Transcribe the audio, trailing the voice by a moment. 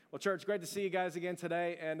Well, church, great to see you guys again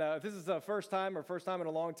today. And if this is the first time in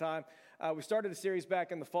a long time, we started a series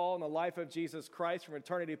back in the fall on the life of Jesus Christ from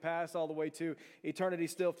eternity past all the way to eternity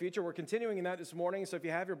still future. We're continuing in that this morning. So if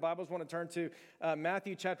you have your Bibles, want to turn to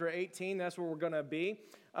Matthew chapter 18. That's where we're going to be.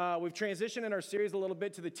 We've transitioned in our series a little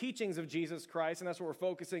bit to the teachings of Jesus Christ, and that's what we're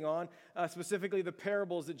focusing on, specifically the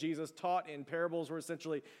parables that Jesus taught in. Parables were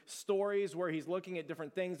essentially stories where he's looking at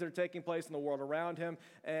different things that are taking place in the world around him,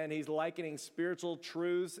 and he's likening spiritual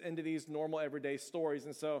truths into these normal everyday stories.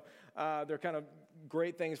 And so they're kind of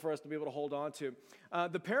great things for us to be able to hold on to.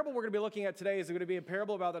 The parable we're going to be looking at today is going to be a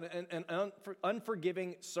parable about an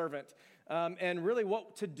unforgiving servant. And really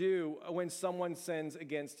what to do when someone sins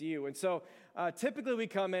against you. And so typically we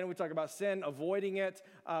come in, we talk about sin, avoiding it,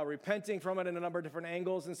 repenting from it in a number of different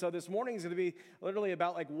angles. And so this morning is going to be literally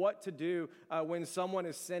about like what to do when someone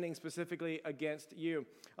is sinning specifically against you.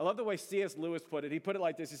 I love the way C.S. Lewis put it. He put it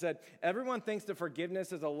like this. He said, everyone thinks that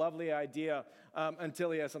forgiveness is a lovely idea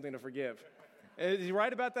until he has something to forgive. Is he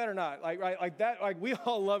right about that or not? Like that, like we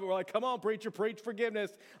all love it. We're like, come on, preacher, preach forgiveness.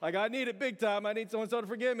 Like I need it big time. I need someone to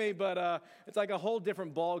forgive me. But it's like a whole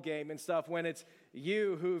different ball game and stuff when it's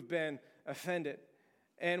you who've been offended.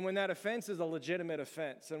 And when that offense is a legitimate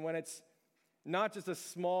offense. And when it's not just a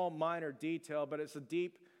small, minor detail, but it's a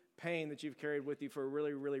deep pain that you've carried with you for a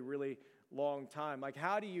really, really, really long time. Like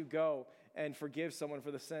how do you go and forgive someone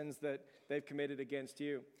for the sins that they've committed against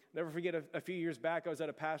you? Never forget, a few years back, I was at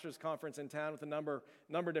a pastor's conference in town with a number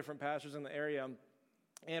of different pastors in the area.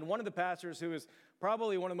 And one of the pastors who is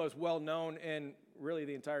probably one of the most well-known in really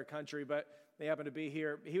the entire country, but they happened to be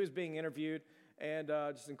here, he was being interviewed, and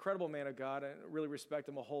just an incredible man of God, and really respect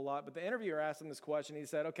him a whole lot. But the interviewer asked him this question. He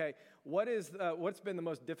said, okay, what's been the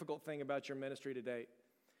most difficult thing about your ministry to date?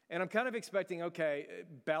 And I'm kind of expecting, okay,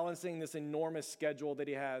 balancing this enormous schedule that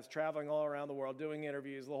he has, traveling all around the world, doing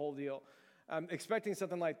interviews, the whole deal. I'm expecting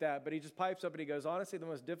something like that, but he just pipes up and he goes, honestly, the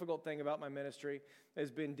most difficult thing about my ministry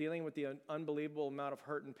has been dealing with the unbelievable amount of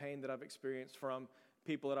hurt and pain that I've experienced from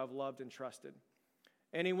people that I've loved and trusted.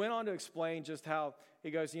 And he went on to explain just how,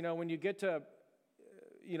 he goes, when you get to,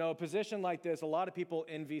 a position like this, a lot of people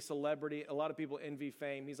envy celebrity, a lot of people envy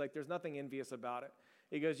fame. He's like, there's nothing envious about it.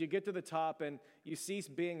 He goes, you get to the top and you cease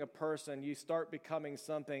being a person, you start becoming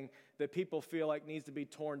something that people feel like needs to be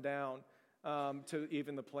torn down to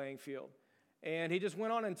even the playing field. And he just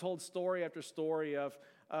went on and told story after story of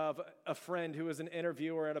a friend who was an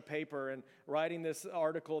interviewer at a paper and writing this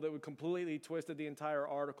article that would completely twisted the entire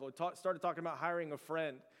article. It started talking about hiring a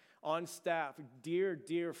friend on staff, a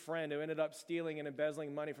dear friend who ended up stealing and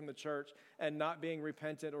embezzling money from the church and not being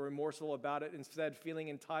repentant or remorseful about it, instead feeling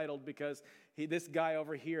entitled because this guy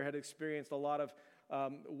over here had experienced a lot of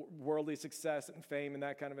worldly success and fame and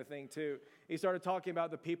that kind of a thing too. He started talking about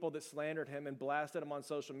the people that slandered him and blasted him on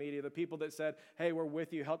social media, the people that said, hey, we're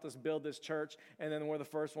with you, helped us build this church, and then we're the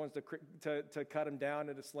first ones to cut him down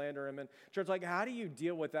and to slander him. And church, like, how do you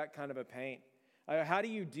deal with that kind of a pain? How do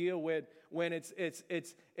you deal with when it's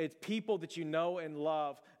people that you know and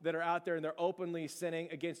love that are out there and they're openly sinning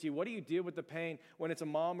against you? What do you deal with the pain when it's a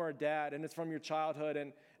mom or a dad and it's from your childhood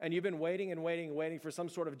and you've been waiting for some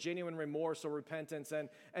sort of genuine remorse or repentance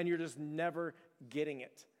and you're just never getting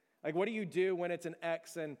it? Like, what do you do when it's an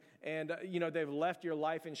ex and they've left your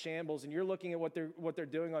life in shambles and you're looking at what they're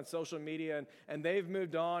doing on social media and they've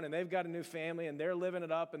moved on and they've got a new family and they're living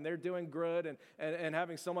it up and they're doing good and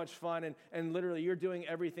having so much fun and literally you're doing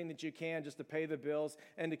everything that you can just to pay the bills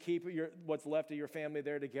and to keep what's left of your family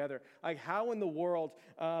there together? Like, how in the world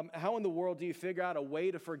do you figure out a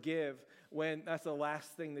way to forgive when that's the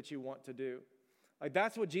last thing that you want to do? Like,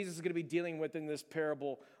 that's what Jesus is going to be dealing with in this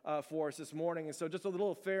parable for us this morning. And so just a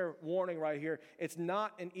little fair warning right here. It's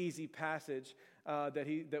not an easy passage that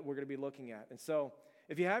we're going to be looking at. And so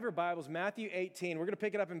if you have your Bibles, Matthew 18, we're going to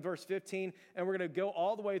pick it up in verse 15, and we're going to go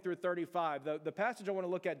all the way through 35. The passage I want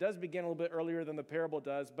to look at does begin a little bit earlier than the parable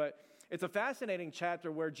does, but it's a fascinating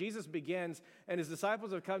chapter where Jesus begins, and his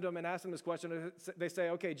disciples have come to him and asked him this question. They say,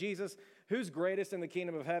 okay, Jesus, who's greatest in the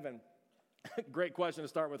kingdom of heaven? Great question to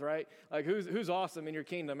start with, right? Like, who's awesome in your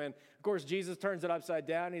kingdom? And of course, Jesus turns it upside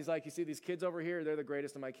down. And he's like, you see these kids over here? They're the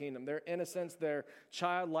greatest in my kingdom. Their innocence, their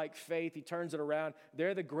childlike faith. He turns it around.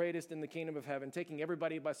 They're the greatest in the kingdom of heaven, taking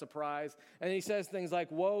everybody by surprise. And he says things like,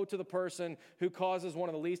 woe to the person who causes one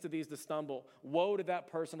of the least of these to stumble. Woe to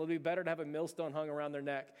that person. It'll be better to have a millstone hung around their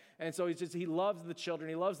neck. And so he loves the children.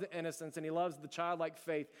 He loves the innocence, and he loves the childlike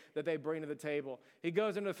faith that they bring to the table. He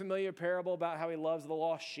goes into a familiar parable about how he loves the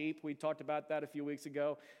lost sheep. We talked about that a few weeks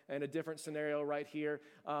ago in a different scenario right here,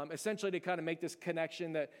 essentially to kind of make this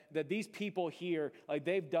connection that these people here, like,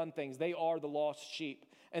 they've done things. They are the lost sheep.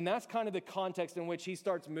 And that's kind of the context in which he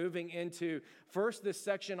starts moving into first this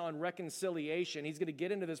section on reconciliation. He's going to get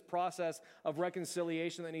into this process of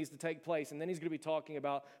reconciliation that needs to take place. And then he's going to be talking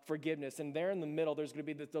about forgiveness. And there in the middle, there's going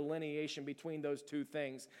to be the delineation between those two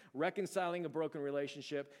things, reconciling a broken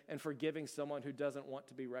relationship and forgiving someone who doesn't want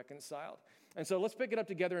to be reconciled. And so let's pick it up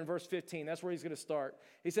together in verse 15. That's where he's going to start.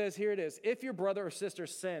 He says, here it is. If your brother or sister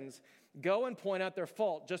sins, go and point out their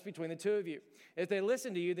fault just between the two of you. If they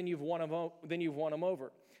listen to you, then you've won them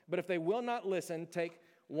over. But if they will not listen, take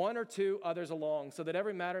one or two others along, so that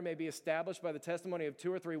every matter may be established by the testimony of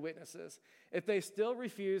 2 or 3 witnesses. If they still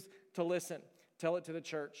refuse to listen, tell it to the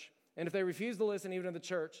church. And if they refuse to listen even to the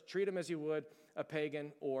church, treat them as you would a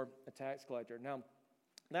pagan or a tax collector. Now,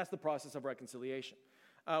 that's the process of reconciliation.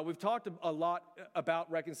 We've talked a lot about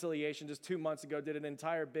reconciliation. Just 2 months ago, did an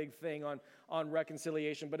entire big thing on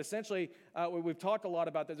reconciliation. But essentially, we've talked a lot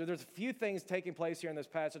about this. There's a few things taking place here in this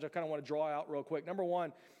passage I kind of want to draw out real quick. Number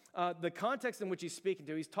one, the context in which he's speaking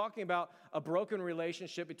to, he's talking about a broken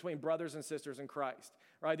relationship between brothers and sisters in Christ.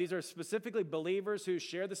 Right? These are specifically believers who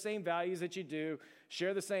share the same values that you do,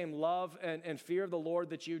 share the same love and fear of the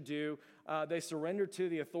Lord that you do. They surrender to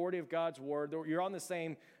the authority of God's word. You're on the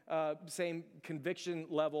same conviction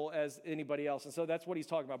level as anybody else. And so that's what he's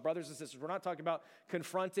talking about. Brothers and sisters, we're not talking about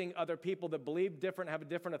confronting other people that believe different, have a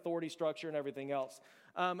different authority structure and everything else.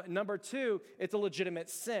 Number two, it's a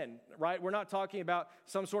legitimate sin, right? We're not talking about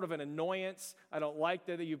some sort of an annoyance. I don't like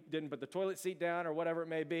that you didn't put the toilet seat down or whatever it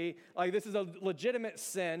may be. Like, this is a legitimate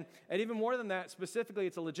sin. And even more than that, specifically,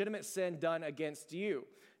 it's a legitimate sin done against you.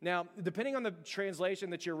 Now, depending on the translation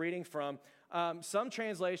that you're reading from, some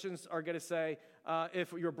translations are going to say,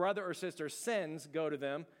 if your brother or sister sins, go to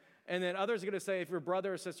them. And then others are going to say, if your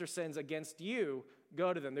brother or sister sins against you,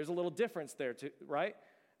 go to them. There's a little difference there, too, right?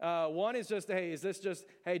 One is just,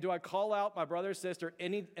 hey, do I call out my brother or sister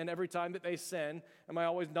any and every time that they sin? Am I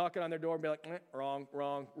always knocking on their door and be like, wrong,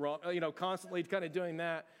 constantly kind of doing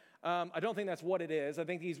that? I don't think that's what it is. I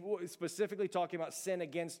think he's specifically talking about sin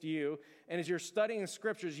against you. And as you're studying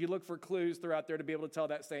scriptures, you look for clues throughout there to be able to tell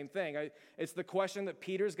that same thing. It's the question that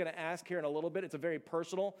Peter's going to ask here in a little bit. It's a very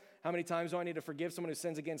personal. How many times do I need to forgive someone who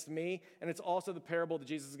sins against me? And it's also the parable that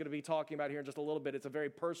Jesus is going to be talking about here in just a little bit. It's a very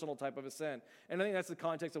personal type of a sin. And I think that's the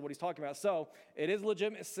context of what he's talking about. So it is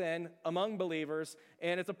legitimate sin among believers,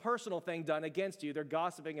 and it's a personal thing done against you. They're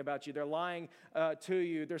gossiping about you. They're lying to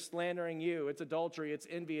you. They're slandering you. It's adultery. It's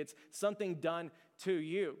envy. It's something done to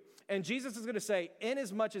you. And Jesus is going to say,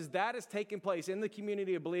 inasmuch as that is taking place in the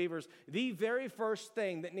community of believers, the very first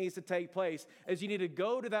thing that needs to take place is you need to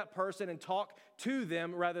go to that person and talk to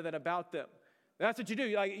them rather than about them. That's what you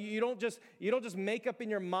do. Like, you don't just make up in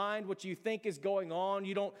your mind what you think is going on.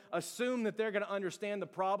 You don't assume that they're going to understand the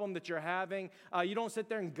problem that you're having. You don't sit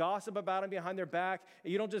there and gossip about them behind their back.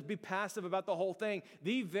 You don't just be passive about the whole thing.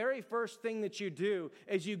 The very first thing that you do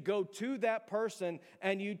is you go to that person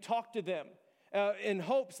and you talk to them in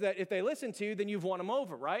hopes that if they listen to you, then you've won them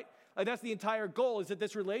over, right? Like, that's the entire goal, is that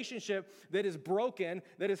this relationship that is broken,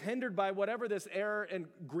 that is hindered by whatever this error and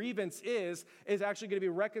grievance is actually going to be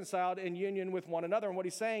reconciled in union with one another. And what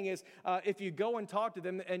he's saying is, if you go and talk to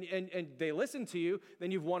them and they listen to you,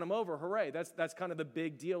 then you've won them over. Hooray. That's kind of the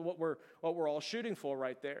big deal, what we're all shooting for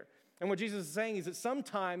right there. And what Jesus is saying is that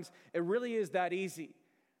sometimes it really is that easy.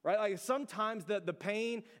 Right? Like, sometimes the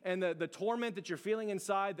pain and the torment that you're feeling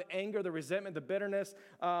inside, the anger, the resentment, the bitterness,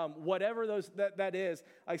 whatever that is,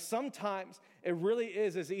 like, sometimes it really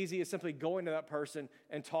is as easy as simply going to that person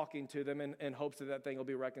and talking to them in hopes that thing will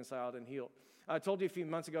be reconciled and healed. I told you a few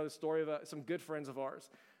months ago the story of some good friends of ours.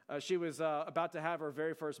 She was about to have her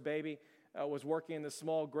very first baby, was working in this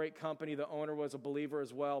small, great company. The owner was a believer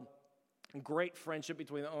as well. Great friendship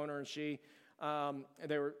between the owner and she.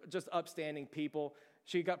 They were just upstanding people.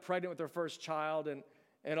 She got pregnant with her first child,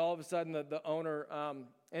 and all of a sudden the owner,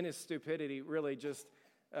 in his stupidity, really just,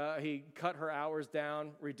 he cut her hours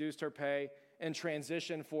down, reduced her pay, and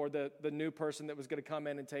transitioned for the new person that was going to come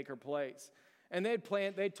in and take her place. And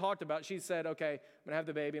they'd talked about, she said, okay, I'm going to have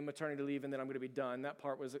the baby and maternity leave, and then I'm going to be done. That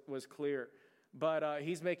part was clear. But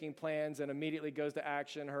he's making plans and immediately goes to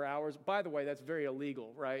action. Her hours, by the way, that's very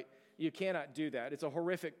illegal, right? You cannot do that. It's a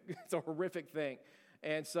horrific thing.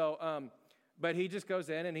 And so, but he just goes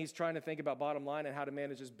in and he's trying to think about bottom line and how to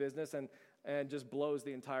manage his business and just blows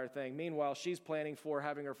the entire thing. Meanwhile, she's planning for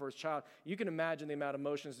having her first child. You can imagine the amount of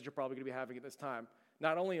emotions that you're probably going to be having at this time.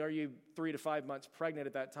 Not only are you 3 to 5 months pregnant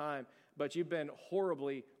at that time, but you've been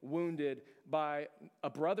horribly wounded by a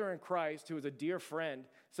brother in Christ who is a dear friend,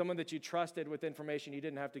 someone that you trusted with information you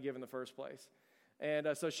didn't have to give in the first place. And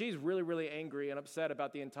so she's really, really angry and upset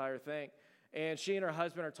about the entire thing. And she and her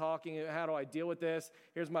husband are talking, how do I deal with this?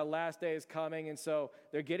 Here's my last day is coming. And so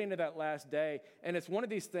they're getting to that last day. And it's one of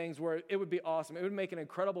these things where it would be awesome. It would make an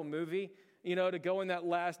incredible movie, to go in that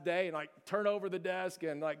last day and turn over the desk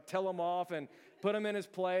and tell him off and put him in his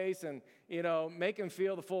place and, make him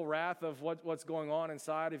feel the full wrath of what's going on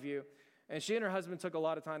inside of you. And she and her husband took a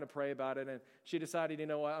lot of time to pray about it. And she decided, you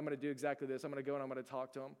know what, I'm going to do exactly this. I'm going to go and I'm going to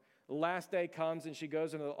talk to him. The last day comes and she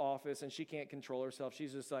goes into the office and she can't control herself.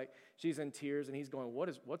 She's just she's in tears and he's going,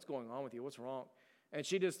 what's going on with you? What's wrong? And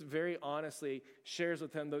she just very honestly shares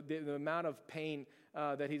with him the amount of pain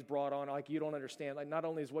that he's brought on. You don't understand. Not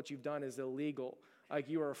only is what you've done is illegal,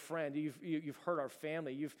 you are a friend. You've hurt our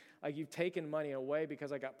family. You've taken money away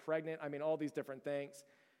because I got pregnant. All these different things.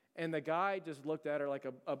 And the guy just looked at her like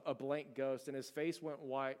a blank ghost and his face went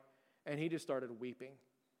white and he just started weeping.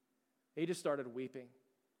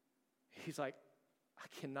 He's like, I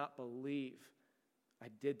cannot believe I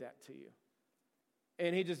did that to you.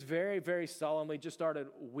 And he just very, very solemnly just started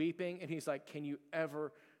weeping. And he's like, can you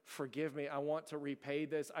ever forgive me? I want to repay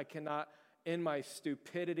this. I cannot, in my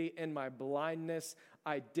stupidity, in my blindness,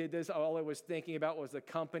 I did this. All I was thinking about was the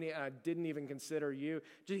company, and I didn't even consider you.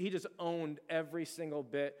 He just owned every single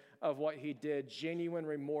bit of what he did. Genuine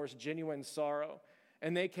remorse, genuine sorrow.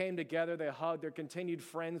 And they came together, they hugged, they're continued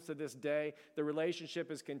friends to this day. The relationship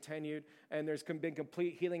has continued, and there's been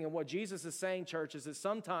complete healing. And what Jesus is saying, church, is that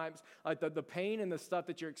sometimes the pain and the stuff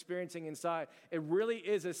that you're experiencing inside, it really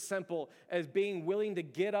is as simple as being willing to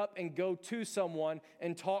get up and go to someone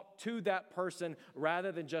and talk to that person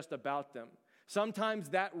rather than just about them. Sometimes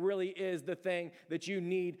that really is the thing that you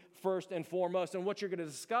need first and foremost. And what you're going to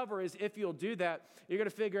discover is if you'll do that, you're going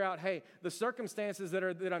to figure out, hey, the circumstances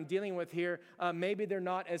that I'm dealing with here, maybe they're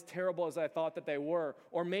not as terrible as I thought that they were.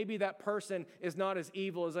 Or maybe that person is not as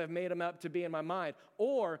evil as I've made them up to be in my mind.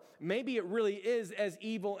 Or maybe it really is as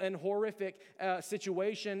evil and horrific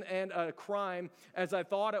situation and a crime as I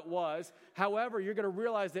thought it was. However, you're going to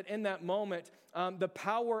realize that in that moment, the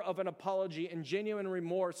power of an apology and genuine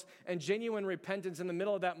remorse and genuine repentance in the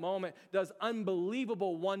middle of that moment does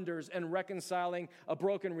unbelievable wonders in reconciling a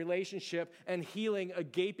broken relationship and healing a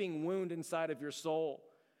gaping wound inside of your soul.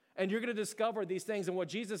 And you're going to discover these things. And what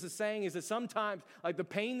Jesus is saying is that sometimes, the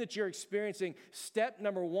pain that you're experiencing, step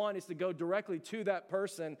number one is to go directly to that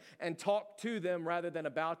person and talk to them rather than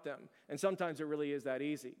about them. And sometimes it really is that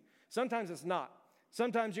easy. Sometimes it's not.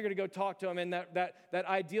 Sometimes you're going to go talk to them in that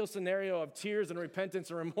ideal scenario of tears and repentance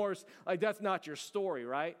and remorse. That's not your story,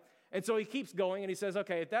 right? And so he keeps going and he says,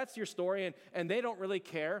 okay, if that's your story and they don't really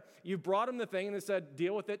care, you brought them the thing and they said,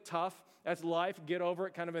 deal with it, tough. That's life, get over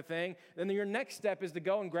it kind of a thing. Then your next step is to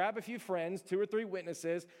go and grab a few friends, 2 or 3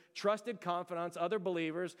 witnesses, trusted confidants, other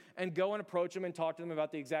believers, and go and approach them and talk to them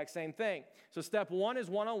about the exact same thing. So step 1 is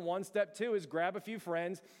one-on-one. Step 2 is grab a few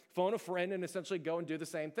friends, phone a friend, and essentially go and do the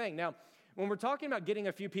same thing. Now, when we're talking about getting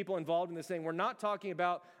a few people involved in this thing, we're not talking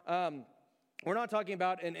about an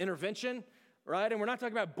intervention, right? And we're not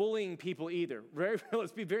talking about bullying people either.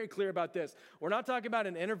 Let's be very clear about this. We're not talking about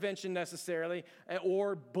an intervention necessarily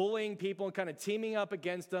or bullying people and kind of teaming up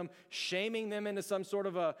against them, shaming them into some sort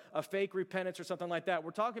of a fake repentance or something like that.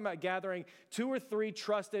 We're talking about gathering 2 or 3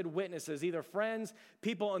 trusted witnesses, either friends,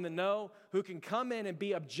 people in the know, who can come in and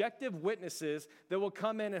be objective witnesses that will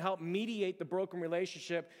come in and help mediate the broken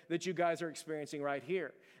relationship that you guys are experiencing right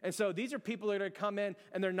here. And so these are people that are going to come in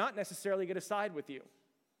and they're not necessarily going to side with you.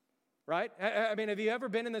 Right? Have you ever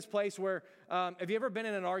been in this place where, have you ever been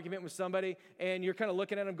in an argument with somebody and you're kind of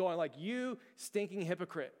looking at them going you stinking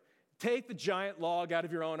hypocrite, take the giant log out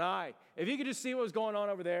of your own eye. If you could just see what was going on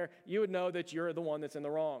over there, you would know that you're the one that's in the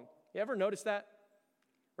wrong. You ever notice that?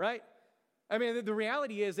 Right? The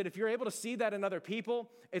reality is that if you're able to see that in other people,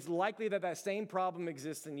 it's likely that same problem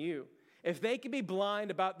exists in you. If they can be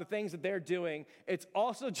blind about the things that they're doing, it's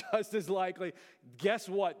also just as likely, guess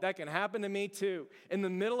what? That can happen to me too. In the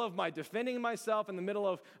middle of my defending myself, in the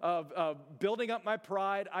middle of building up my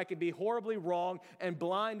pride, I can be horribly wrong and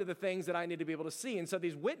blind to the things that I need to be able to see. And so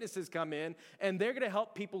these witnesses come in, and they're going to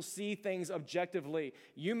help people see things objectively.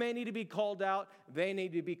 You may need to be called out. They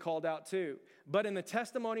need to be called out too. But in the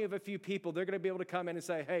testimony of a few people, they're going to be able to come in and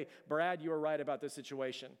say, hey, Brad, you were right about this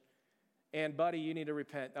situation. And buddy, you need to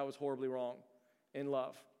repent. That was horribly wrong in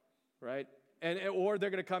love, right? Or they're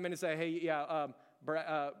going to come in and say, hey, yeah,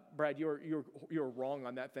 Brad, you're wrong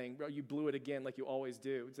on that thing. You blew it again like you always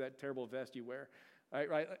do. It's that terrible vest you wear,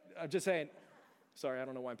 right? I'm just saying. Sorry, I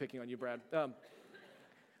don't know why I'm picking on you, Brad.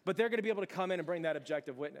 But they're going to be able to come in and bring that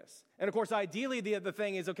objective witness. And of course, ideally, the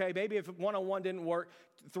thing is, okay, maybe if one-on-one didn't work,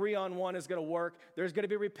 3-on-1 is going to work. There's going to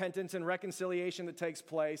be repentance and reconciliation that takes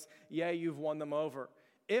place. Yeah, you've won them over.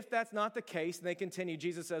 If that's not the case, and they continue,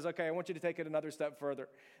 Jesus says, okay, I want you to take it another step further.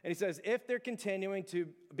 And he says, if they're continuing to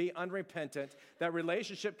be unrepentant, that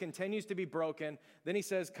relationship continues to be broken, then he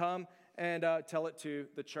says, come and tell it to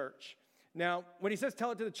the church. Now, when he says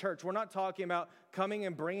tell it to the church, we're not talking about coming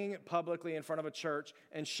and bringing it publicly in front of a church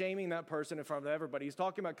and shaming that person in front of everybody. He's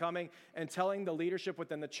talking about coming and telling the leadership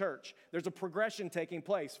within the church. There's a progression taking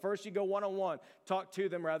place. First, you go one-on-one, talk to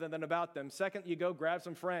them rather than about them. Second, you go grab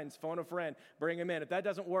some friends, phone a friend, bring them in. If that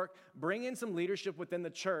doesn't work, bring in some leadership within the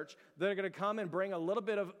church that are going to come and bring a little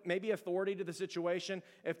bit of maybe authority to the situation.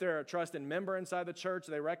 If they're a trusted member inside the church,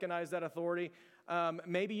 they recognize that authority.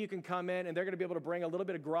 Maybe you can come in and they're going to be able to bring a little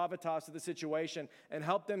bit of gravitas to the situation and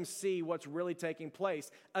help them see what's really taking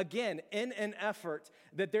place. Again, in an effort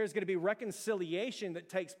that there's going to be reconciliation that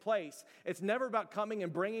takes place. It's never about coming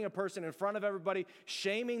and bringing a person in front of everybody,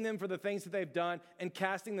 shaming them for the things that they've done, and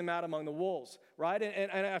casting them out among the wolves, right?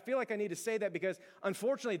 And I feel like I need to say that because,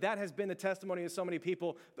 unfortunately, that has been the testimony of so many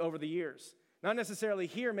people over the years. Not necessarily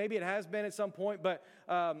here. Maybe it has been at some point, but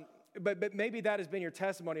maybe that has been your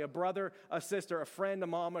testimony, a brother, a sister, a friend, a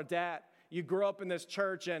mom, or dad. You grew up in this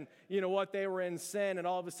church and you know what, they were in sin and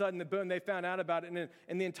all of a sudden, boom, they found out about it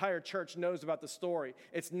and the entire church knows about the story.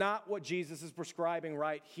 It's not what Jesus is prescribing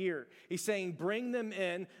right here. He's saying bring them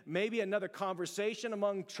in, maybe another conversation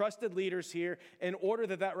among trusted leaders here in order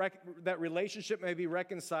that relationship may be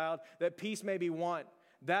reconciled, that peace may be won.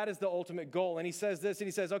 That is the ultimate goal. And he says this, and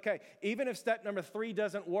he says, okay, even if step number 3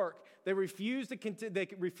 doesn't work, they refuse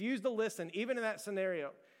to listen, even in that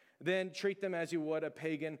scenario, then treat them as you would a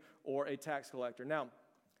pagan or a tax collector. Now,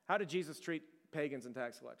 how did Jesus treat pagans and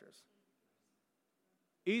tax collectors?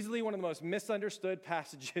 Easily one of the most misunderstood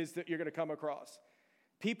passages that you're going to come across.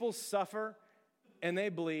 People suffer and they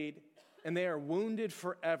bleed and they are wounded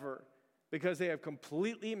forever because they have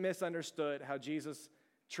completely misunderstood how Jesus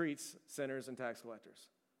treats sinners and tax collectors.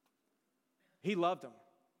 He loved them.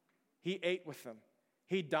 He ate with them.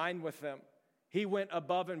 He dined with them. He went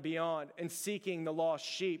above and beyond in seeking the lost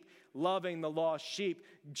sheep, loving the lost sheep,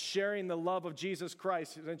 sharing the love of Jesus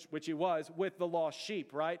Christ, which he was, with the lost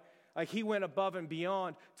sheep, right? Like he went above and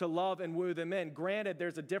beyond to love and woo them in. Granted,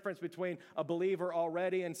 there's a difference between a believer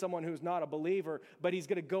already and someone who's not a believer, but he's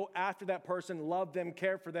going to go after that person, love them,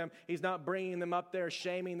 care for them. He's not bringing them up there,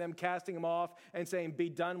 shaming them, casting them off, and saying, be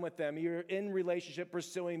done with them. You're in relationship,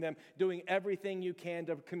 pursuing them, doing everything you can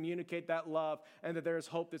to communicate that love and that there is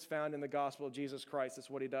hope that's found in the gospel of Jesus Christ. That's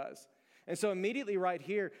what he does. And so immediately right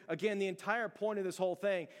here, again, the entire point of this whole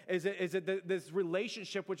thing is that this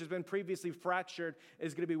relationship which has been previously fractured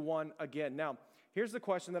is going to be won again. Now, here's the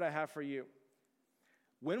question that I have for you.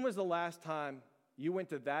 When was the last time you went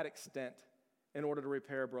to that extent in order to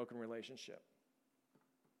repair a broken relationship?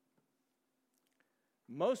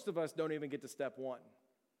 Most of us don't even get to step 1.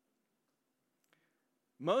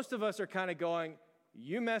 Most of us are kind of going,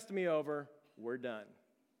 you messed me over, we're done.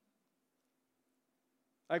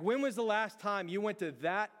 Like, when was the last time you went to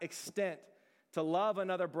that extent to love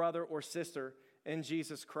another brother or sister in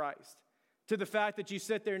Jesus Christ? To the fact that you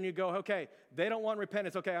sit there and you go, okay, they don't want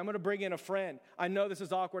repentance. Okay, I'm going to bring in a friend. I know this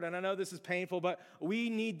is awkward and I know this is painful, but we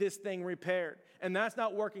need this thing repaired. And that's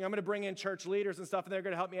not working. I'm going to bring in church leaders and stuff, and they're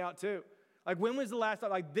going to help me out too. Like, when was the last time?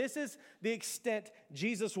 Like, this is the extent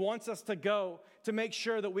Jesus wants us to go to make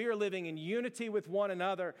sure that we are living in unity with one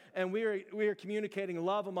another and we are communicating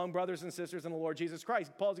love among brothers and sisters in the Lord Jesus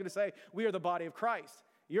Christ. Paul's going to say, we are the body of Christ.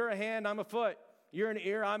 You're a hand, I'm a foot. You're an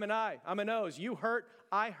ear, I'm an eye. I'm a nose. You hurt,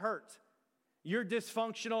 I hurt. You're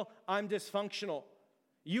dysfunctional, I'm dysfunctional.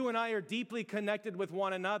 You and I are deeply connected with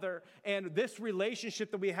one another, and this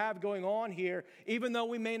relationship that we have going on here, even though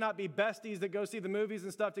we may not be besties that go see the movies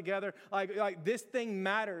and stuff together, like this thing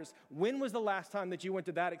matters. When was the last time that you went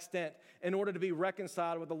to that extent in order to be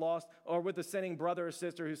reconciled with the lost or with the sinning brother or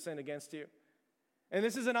sister who sinned against you? And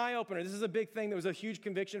this is an eye-opener. This is a big thing that was a huge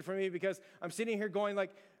conviction for me because I'm sitting here going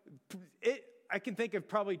like, I can think of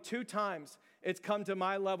probably 2 times it's come to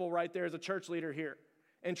my level right there as a church leader here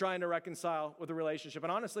and trying to reconcile with a relationship.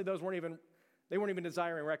 And honestly, they weren't even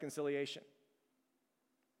desiring reconciliation.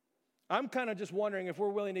 I'm kind of just wondering if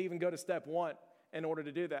we're willing to even go to step 1 in order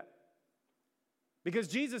to do that. Because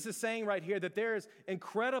Jesus is saying right here that there is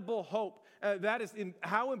incredible hope. That is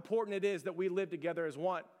how important it is that we live together as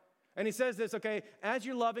one. And he says this, okay, as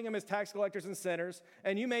you're loving them as tax collectors and sinners,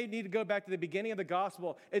 and you may need to go back to the beginning of the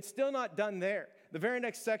gospel, it's still not done there. The very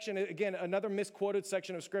next section, again, another misquoted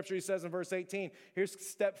section of Scripture, he says in verse 18, here's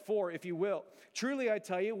step 4, if you will. Truly, I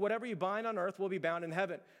tell you, whatever you bind on earth will be bound in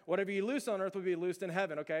heaven. Whatever you loose on earth will be loosed in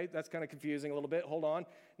heaven. Okay, that's kind of confusing a little bit. Hold on.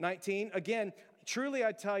 19, again, truly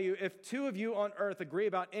I tell you, if two of you on earth agree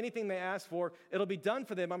about anything they ask for, it'll be done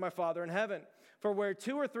for them by my Father in heaven. For where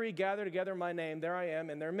two or three gather together in my name, there I am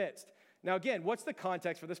in their midst. Now again, what's the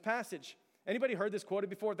context for this passage? Anybody heard this quoted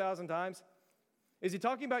before 1,000 times? Is he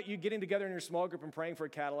talking about you getting together in your small group and praying for a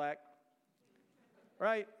Cadillac?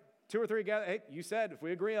 Right? Two or three gather. Hey, you said if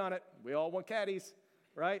we agree on it, we all want caddies,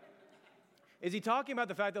 right? Is he talking about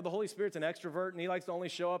the fact that the Holy Spirit's an extrovert and he likes to only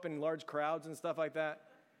show up in large crowds and stuff like that?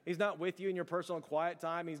 He's not with you in your personal and quiet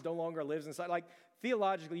time. He no longer lives inside. Like,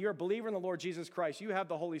 theologically, you're a believer in the Lord Jesus Christ. You have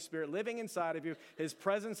the Holy Spirit living inside of you. His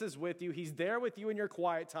presence is with you. He's there with you in your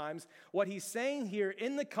quiet times. What he's saying here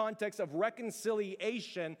in the context of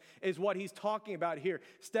reconciliation is what he's talking about here.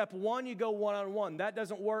 Step one, you go one-on-one. That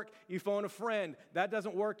doesn't work, you phone a friend. That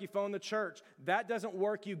doesn't work, you phone the church. That doesn't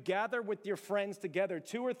work, you gather with your friends together.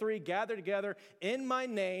 Two or three gather together in my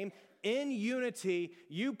name. In unity,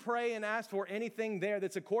 you pray and ask for anything there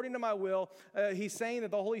that's according to my will. He's saying that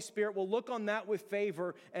the Holy Spirit will look on that with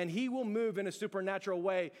favor, and he will move in a supernatural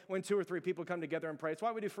way when two or three people come together and pray. It's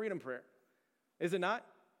why we do freedom prayer. Is it not?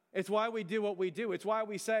 It's why we do what we do. It's why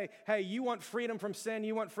we say, hey, you want freedom from sin.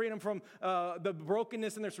 You want freedom from the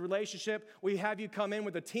brokenness in this relationship. We have you come in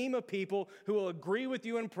with a team of people who will agree with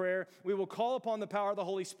you in prayer. We will call upon the power of the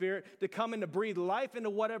Holy Spirit to come and to breathe life into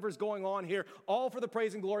whatever's going on here, all for the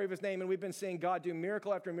praise and glory of his name. And we've been seeing God do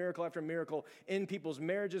miracle after miracle after miracle in people's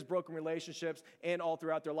marriages, broken relationships, and all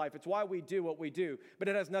throughout their life. It's why we do what we do. But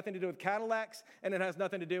it has nothing to do with Cadillacs, and it has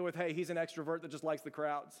nothing to do with, hey, he's an extrovert that just likes the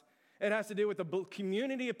crowds. It has to do with the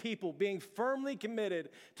community of people being firmly committed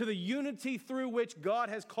to the unity through which God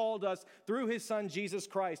has called us through his son, Jesus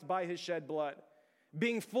Christ, by his shed blood.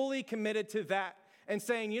 Being fully committed to that and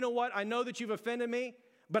saying, you know what, I know that you've offended me,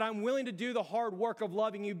 but I'm willing to do the hard work of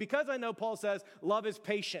loving you because I know Paul says love is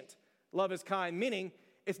patient, love is kind, meaning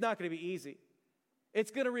it's not going to be easy. It's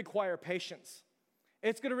going to require patience.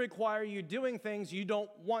 It's going to require you doing things you don't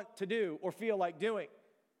want to do or feel like doing.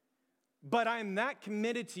 But I'm that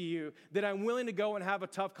committed to you that I'm willing to go and have a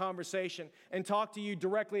tough conversation and talk to you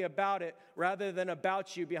directly about it rather than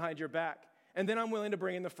about you behind your back. And then I'm willing to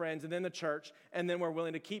bring in the friends and then the church, and then we're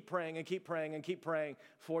willing to keep praying and keep praying and keep praying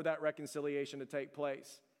for that reconciliation to take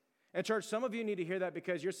place. And church, some of you need to hear that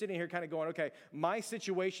because you're sitting here kind of going, okay, my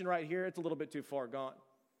situation right here, it's a little bit too far gone.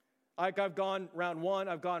 Like I've gone round 1,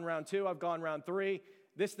 I've gone round 2, I've gone round 3.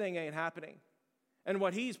 This thing ain't happening. And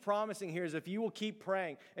what he's promising here is if you will keep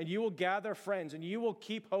praying and you will gather friends and you will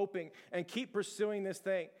keep hoping and keep pursuing this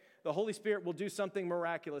thing, the Holy Spirit will do something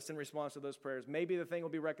miraculous in response to those prayers. Maybe the thing will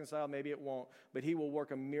be reconciled, maybe it won't, but he will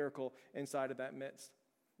work a miracle inside of that midst.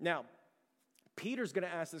 Now, Peter's going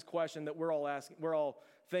to ask this question that we're all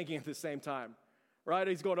thinking at the same time, right?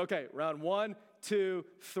 He's going, okay, round 1, 2,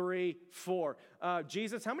 3, 4.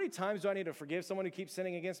 Jesus, how many times do I need to forgive someone who keeps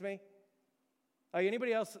sinning against me? Like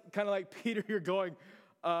anybody else, kind of like Peter, you're going,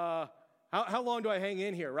 how long do I hang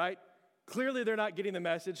in here, right? Clearly they're not getting the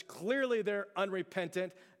message. Clearly they're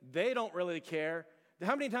unrepentant. They don't really care.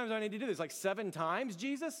 How many times do I need to do this? Like 7 times,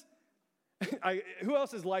 Jesus? Who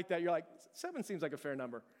else is like that? You're like, 7 seems like a fair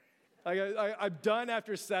number. Like I'm done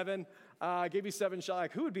after 7. I gave you 7 shots.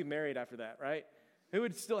 Like who would be married after that, right? Who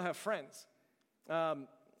would still have friends?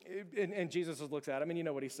 And Jesus looks at him, and you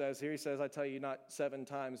know what he says here. He says, I tell you not 7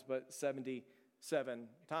 times, but 77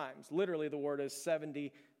 times. Literally, the word is 77s.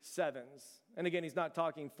 And again, he's not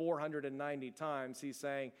talking 490 times. He's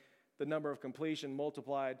saying the number of completion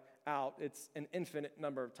multiplied out. It's an infinite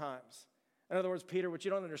number of times. In other words, Peter, what you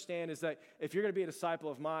don't understand is that if you're going to be a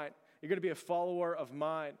disciple of mine, you're going to be a follower of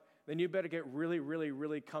mine, then you better get really, really,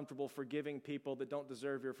 really comfortable forgiving people that don't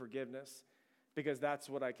deserve your forgiveness, because that's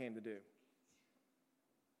what I came to do.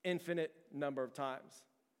 Infinite number of times.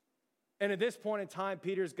 And at this point in time,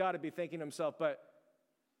 Peter's got to be thinking to himself, but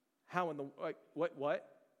how in the, like, what?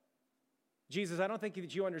 Jesus, I don't think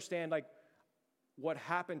that you understand, like, what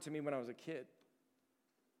happened to me when I was a kid.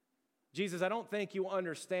 Jesus, I don't think you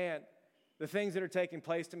understand the things that are taking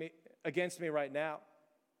place to me against me right now.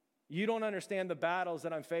 You don't understand the battles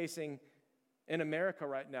that I'm facing in America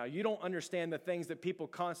right now. You don't understand the things that people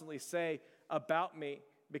constantly say about me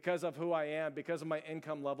because of who I am, because of my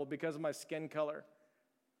income level, because of my skin color.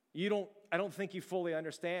 I don't think you fully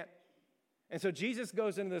understand. And so Jesus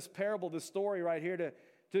goes into this parable, this story right here to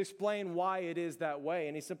explain why it is that way.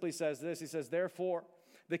 And he simply says this. He says, therefore,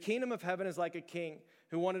 the kingdom of heaven is like a king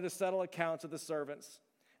who wanted to settle accounts with the servants.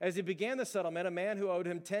 As he began the settlement, a man who owed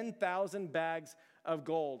him 10,000 bags of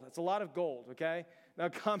gold. That's a lot of gold, okay? Now,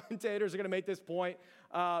 commentators are going to make this point.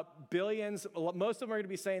 Billions, most of them are going to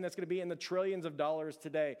be saying that's going to be in the trillions of dollars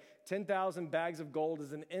today. 10,000 bags of gold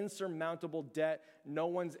is an insurmountable debt no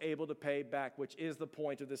one's able to pay back, which is the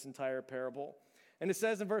point of this entire parable. And it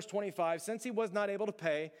says in verse 25, since he was not able to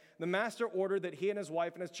pay, the master ordered that he and his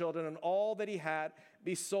wife and his children and all that he had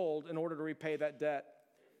be sold in order to repay that debt.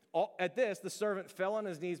 At this, the servant fell on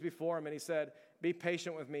his knees before him, and he said, be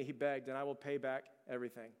patient with me, he begged, and I will pay back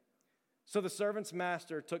everything. So the servant's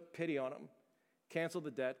master took pity on him, canceled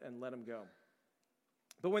the debt, and let him go.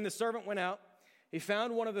 But when the servant went out, he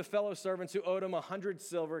found one of the fellow servants who owed him 100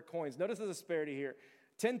 silver coins. Notice the disparity here.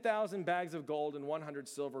 10,000 bags of gold and 100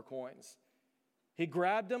 silver coins. He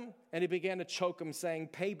grabbed him and he began to choke him, saying,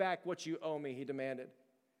 pay back what you owe me, he demanded.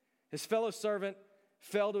 His fellow servant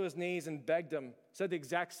fell to his knees and begged him, said the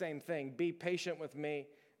exact same thing, be patient with me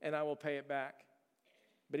and I will pay it back.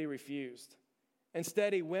 But he refused.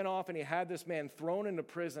 Instead, he went off and he had this man thrown into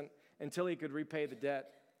prison until he could repay the debt.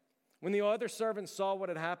 When the other servants saw what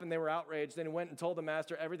had happened, they were outraged. Then he went and told the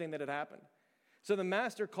master everything that had happened. So the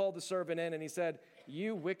master called the servant in and he said,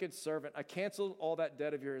 you wicked servant, I canceled all that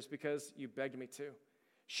debt of yours because you begged me to.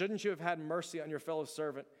 Shouldn't you have had mercy on your fellow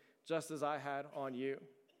servant just as I had on you?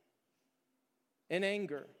 In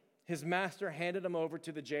anger, his master handed him over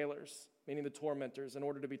to the jailers, meaning the tormentors, in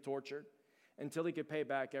order to be tortured until he could pay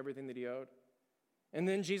back everything that he owed. And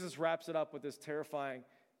then Jesus wraps it up with this terrifying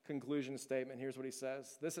conclusion statement. Here's what he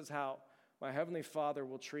says. This is how my heavenly Father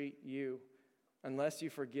will treat you unless you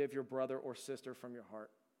forgive your brother or sister from your heart.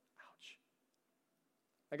 Ouch.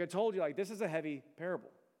 Like I told you, this is a heavy parable.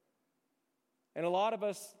 And a lot of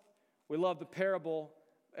us, we love the parable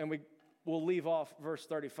and we will leave off verse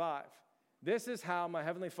 35. This is how my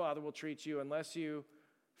heavenly Father will treat you unless you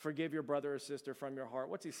forgive your brother or sister from your heart.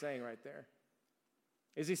 What's he saying right there?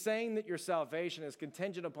 Is he saying that your salvation is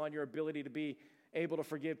contingent upon your ability to be able to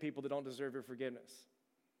forgive people that don't deserve your forgiveness?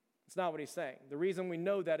 It's not what he's saying. The reason we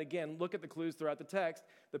know that, again, look at the clues throughout the text.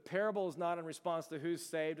 The parable is not in response to who's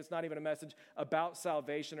saved. It's not even a message about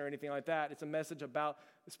salvation or anything like that. It's a message about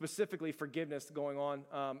specifically forgiveness going on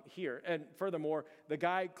here. And furthermore, the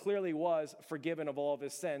guy clearly was forgiven of all of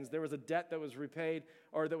his sins. There was a debt that was repaid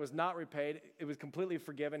or that was not repaid. It was completely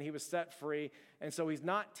forgiven. He was set free. And so he's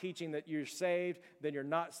not teaching that you're saved, then you're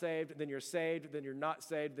not saved, then you're saved, then you're not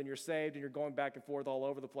saved, then you're saved, and you're going back and forth all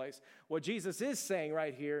over the place. What Jesus is saying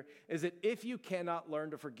right here is that if you cannot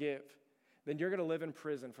learn to forgive, then you're going to live in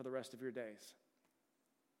prison for the rest of your days.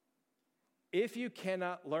 If you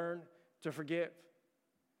cannot learn to forgive,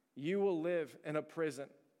 you will live in a prison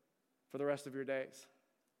for the rest of your days.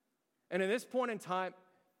 And at this point in time,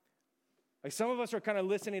 some of us are kind of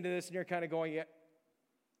listening to this and you're kind of going,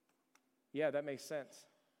 yeah, that makes sense.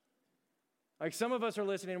 Some of us are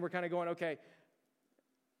listening and we're kind of going, okay,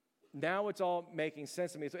 now it's all making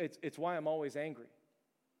sense to me. It's why I'm always angry.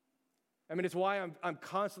 It's why I'm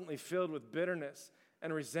constantly filled with bitterness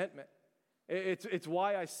and resentment. It's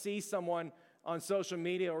why I see someone on social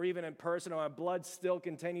media or even in person and my blood still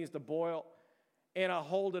continues to boil and I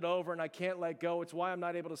hold it over and I can't let go. It's why I'm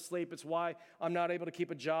not able to sleep. It's why I'm not able to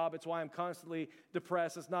keep a job. It's why I'm constantly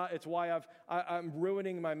depressed. It's why I'm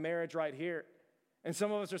ruining my marriage right here. And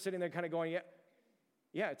some of us are sitting there kind of going,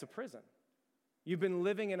 yeah, it's a prison. You've been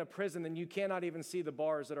living in a prison and you cannot even see the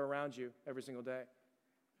bars that are around you every single day.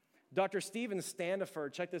 Dr. Stephen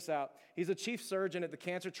Standiford, check this out. He's a chief surgeon at the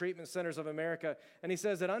Cancer Treatment Centers of America, and he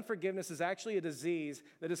says that unforgiveness is actually a disease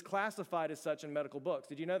that is classified as such in medical books.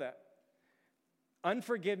 Did you know that?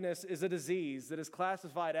 Unforgiveness is a disease that is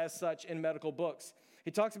classified as such in medical books.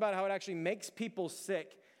 He talks about how it actually makes people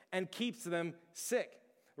sick and keeps them sick.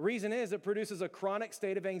 The reason is it produces a chronic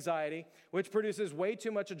state of anxiety, which produces way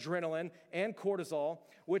too much adrenaline and cortisol,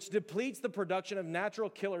 which depletes the production of natural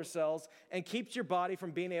killer cells and keeps your body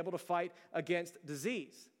from being able to fight against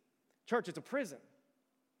disease. Church, it's a prison.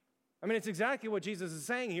 It's exactly what Jesus is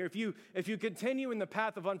saying here. If you continue in the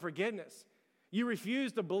path of unforgiveness, you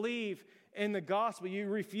refuse to believe in the gospel, you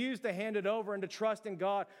refuse to hand it over and to trust in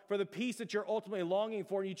God for the peace that you're ultimately longing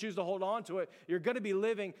for, and you choose to hold on to it, you're going to be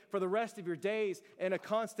living for the rest of your days in a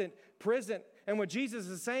constant prison. And what Jesus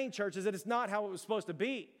is saying, church, is that it's not how it was supposed to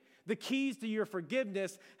be. The keys to your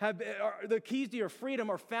forgiveness, the keys to your freedom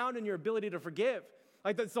are found in your ability to forgive.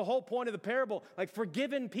 That's the whole point of the parable.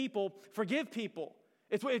 Forgiven people forgive people.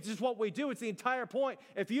 It's just what we do. It's the entire point.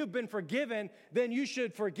 If you've been forgiven, then you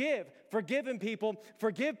should forgive. Forgiven people,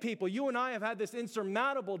 forgive people. You and I have had this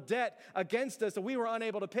insurmountable debt against us that we were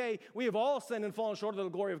unable to pay. We have all sinned and fallen short of the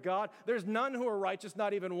glory of God. There's none who are righteous,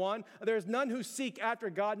 not even one. There's none who seek after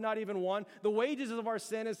God, not even one. The wages of our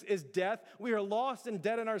sin is death. We are lost and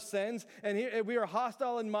dead in our sins, and we are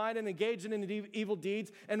hostile in mind and engaged in evil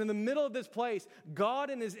deeds. And in the middle of this place, God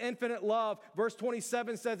in his infinite love, verse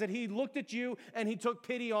 27 says that he looked at you and he took took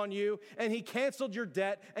pity on you, and he canceled your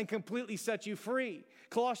debt and completely set you free.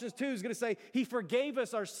 Colossians 2 is going to say he forgave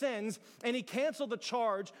us our sins, and he canceled the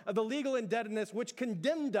charge of the legal indebtedness which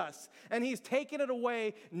condemned us, and he's taken it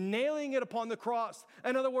away, nailing it upon the cross.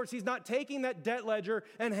 In other words, he's not taking that debt ledger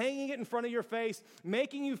and hanging it in front of your face,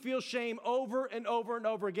 making you feel shame over and over and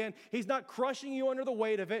over again. He's not crushing you under the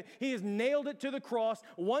weight of it. He has nailed it to the cross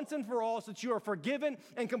once and for all so that you are forgiven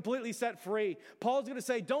and completely set free. Paul's going to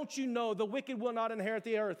say, don't you know the wicked will not inherit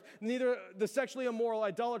the earth, neither the sexually immoral,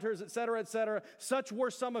 idolaters, etc., etc. Such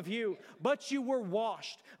were some of you, but you were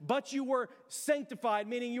washed, but you were sanctified,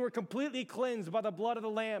 meaning you were completely cleansed by the blood of the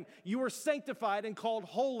Lamb. You were sanctified and called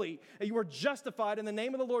holy, and you were justified in the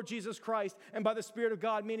name of the Lord Jesus Christ and by the Spirit of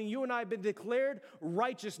God, meaning you and I have been declared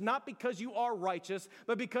righteous, not because you are righteous,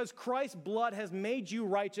 but because Christ's blood has made you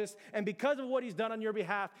righteous, and because of what he's done on your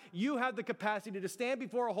behalf, you have the capacity to stand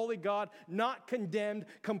before a holy God, not condemned,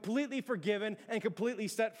 completely forgiven, and completely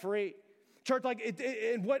set free. Church,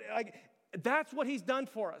 that's what he's done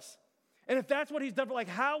for us. And if that's what he's done for,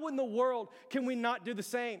 how in the world can we not do the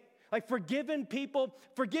same? Forgiven people,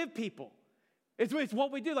 forgive people. It's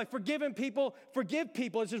what we do. Forgiving people, forgive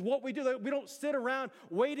people. It's just what we do. We don't sit around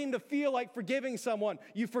waiting to feel like forgiving someone.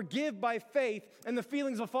 You forgive by faith, and the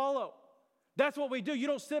feelings will follow. That's what we do. You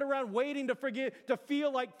don't sit around waiting to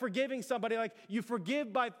feel like forgiving somebody. You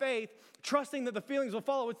forgive by faith, trusting that the feelings will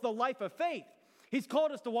follow. It's the life of faith. He's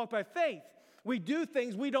called us to walk by faith. We do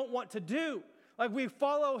things we don't want to do. We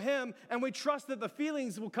follow him and we trust that the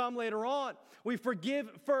feelings will come later on. We forgive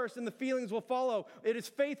first and the feelings will follow. It is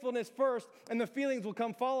faithfulness first and the feelings will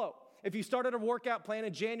come follow. If you started a workout plan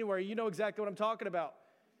in January, you know exactly what I'm talking about.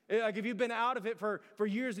 If you've been out of it for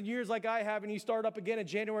years and years like I have and you start up again in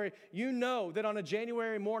January, you know that on a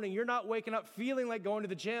January morning, you're not waking up feeling like going to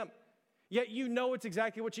the gym. Yet you know it's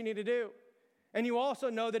exactly what you need to do. And you also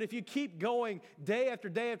know that if you keep going day after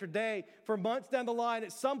day after day for months down the line,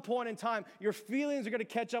 at some point in time, your feelings are going to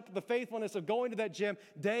catch up with the faithfulness of going to that gym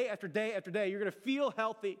day after day after day. You're going to feel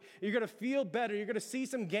healthy. You're going to feel better. You're going to see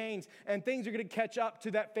some gains, and things are going to catch up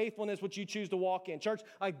to that faithfulness which you choose to walk in. Church,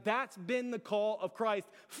 that's been the call of Christ.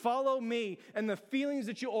 Follow me, and the feelings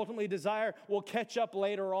that you ultimately desire will catch up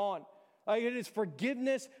later on. It is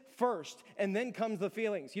forgiveness first, and then comes the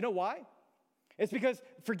feelings. You know why? It's because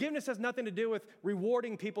forgiveness has nothing to do with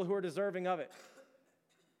rewarding people who are deserving of it.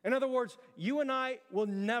 In other words, you and I will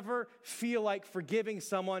never feel like forgiving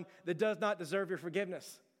someone that does not deserve your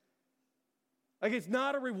forgiveness. It's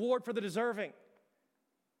not a reward for the deserving.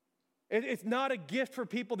 It's not a gift for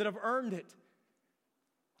people that have earned it.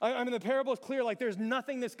 The parable is clear. There's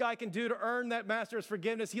nothing this guy can do to earn that master's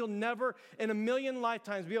forgiveness. He'll never in a million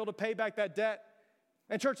lifetimes be able to pay back that debt.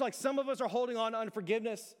 And church, some of us are holding on to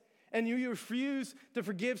unforgiveness. And you refuse to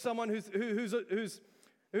forgive someone who's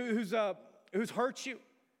hurt you,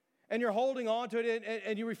 and you're holding on to it,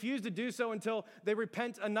 and you refuse to do so until they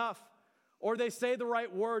repent enough, or they say the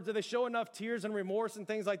right words, or they show enough tears and remorse and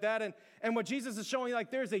things like that. And what Jesus is showing,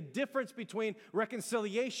 there's a difference between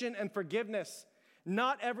reconciliation and forgiveness.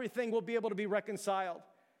 Not everything will be able to be reconciled.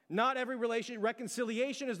 Not every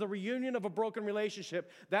reconciliation is the reunion of a broken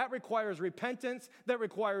relationship. That requires repentance, that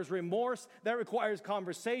requires remorse, that requires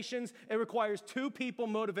conversations. It requires two people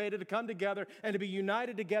motivated to come together and to be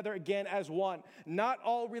united together again as one. Not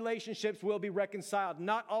all relationships will be reconciled.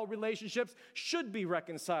 Not all relationships should be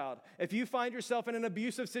reconciled. If you find yourself in an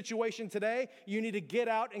abusive situation today, you need to get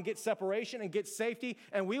out and get separation and get safety,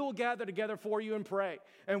 and we will gather together for you and pray,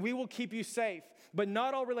 and we will keep you safe. But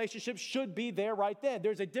not all relationships should be there right then.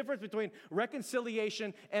 There's a difference between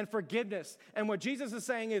reconciliation and forgiveness. And what Jesus is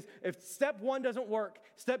saying is, if step 1 doesn't work,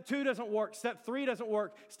 step 2 doesn't work, step 3 doesn't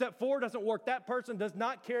work, step 4 doesn't work, that person does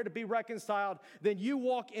not care to be reconciled, then you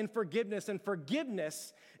walk in forgiveness. And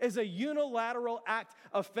forgiveness is a unilateral act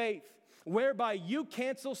of faith, whereby you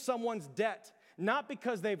cancel someone's debt. Not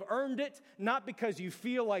because they've earned it, not because you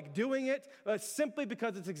feel like doing it, but simply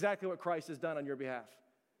because it's exactly what Christ has done on your behalf.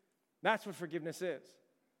 That's what forgiveness is.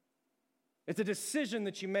 It's a decision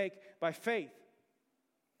that you make by faith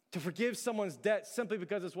to forgive someone's debt simply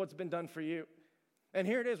because it's what's been done for you. And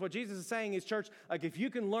here it is. What Jesus is saying is, church, if you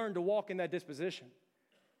can learn to walk in that disposition,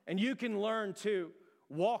 and you can learn to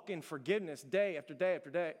walk in forgiveness day after day after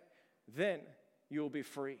day, then you will be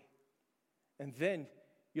free. And then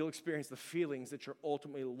you'll experience the feelings that you're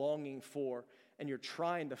ultimately longing for and you're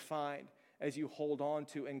trying to find as you hold on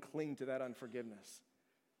to and cling to that unforgiveness.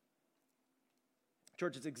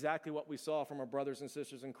 Church, it's exactly what we saw from our brothers and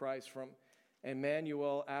sisters in Christ from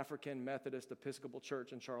Emmanuel African Methodist Episcopal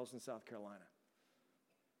Church in Charleston, South Carolina.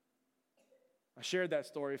 I shared that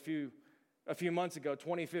story a few months ago,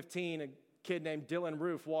 2015. kid named Dylan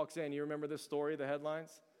Roof walks in. You remember this story, the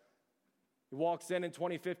headlines? He walks in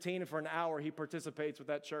 2015, and for an hour he participates with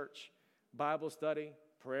that church. Bible study,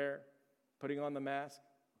 prayer, putting on the mask.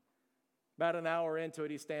 About an hour into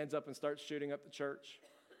it, he stands up and starts shooting up the church.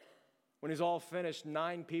 When he's all finished,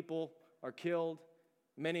 9 people are killed.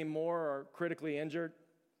 Many more are critically injured.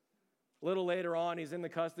 A little later on, he's in the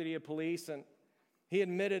custody of police, and he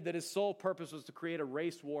admitted that his sole purpose was to create a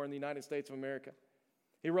race war in the United States of America.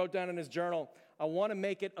 He wrote down in his journal, "I want to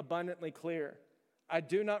make it abundantly clear. I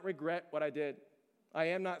do not regret what I did. I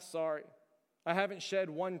am not sorry. I haven't shed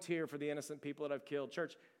one tear for the innocent people that I've killed."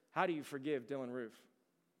 Church, how do you forgive Dylan Roof?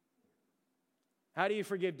 How do you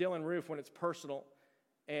forgive Dylan Roof when it's personal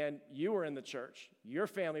and you were in the church, your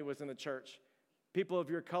family was in the church, people of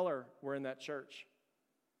your color were in that church,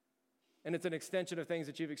 and it's an extension of things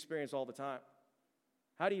that you've experienced all the time?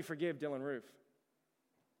 How do you forgive Dylan Roof?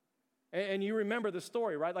 And you remember the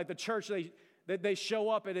story, right? Like the church, they show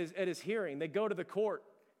up at his hearing. They go to the court,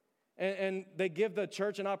 and they give the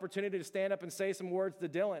church an opportunity to stand up and say some words to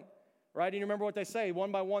Dylan, right? And you remember what they say.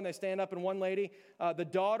 One by one, they stand up, and one lady, the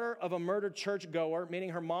daughter of a murdered churchgoer, meaning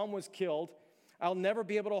her mom was killed, I'll never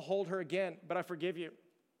be able to hold her again, but I forgive you.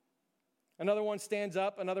 Another one stands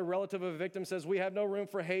up, another relative of a victim says, we have no room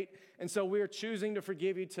for hate, and so we are choosing to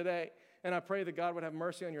forgive you today. And I pray that God would have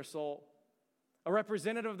mercy on your soul. A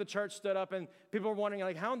representative of the church stood up, and people were wondering,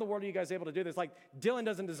 like, how in the world are you guys able to do this? Like, Dylan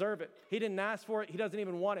doesn't deserve it. He didn't ask for it. He doesn't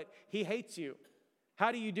even want it. He hates you.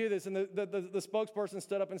 How do you do this? And the spokesperson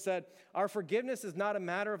stood up and said, our forgiveness is not a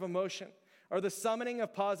matter of emotion or the summoning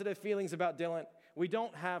of positive feelings about Dylan. We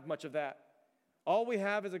don't have much of that. All we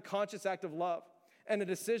have is a conscious act of love and a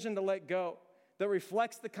decision to let go that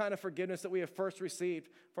reflects the kind of forgiveness that we have first received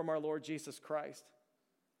from our Lord Jesus Christ.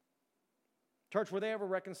 Church, were they ever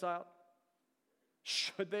reconciled?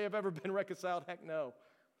 Should they have ever been reconciled? Heck no.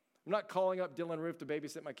 I'm not calling up Dylan Roof to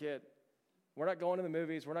babysit my kid. We're not going to the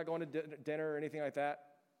movies. We're not going to dinner or anything like that.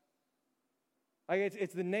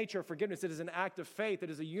 It's the nature of forgiveness. It is an act of faith. It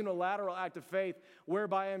is a unilateral act of faith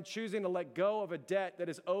whereby I'm choosing to let go of a debt that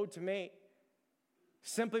is owed to me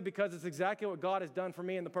simply because it's exactly what God has done for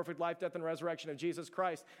me in the perfect life, death, and resurrection of Jesus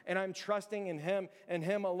Christ. And I'm trusting in Him and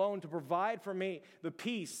Him alone to provide for me the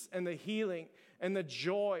peace and the healing and the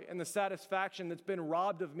joy and the satisfaction that's been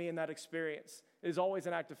robbed of me in that experience. It is always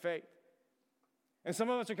an act of faith. And some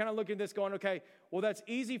of us are kind of looking at this going, okay, well, that's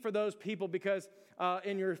easy for those people because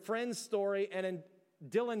in your friend's story and in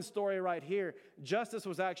Dylan's story right here, justice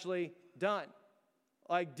was actually done.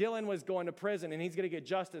 Like Dylan was going to prison and he's going to get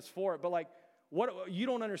justice for it. But like, what you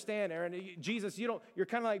don't understand, Aaron, Jesus, you're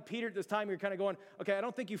kind of like Peter at this time. You're kind of going, okay, I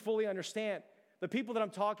don't think you fully understand. The people that I'm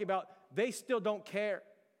talking about, they still don't care.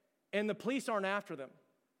 And the police aren't after them.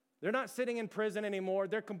 They're not sitting in prison anymore.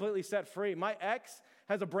 They're completely set free. My ex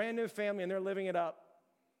has a brand new family and they're living it up.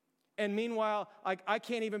 And meanwhile, I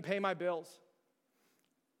can't even pay my bills.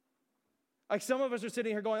 Like some of us are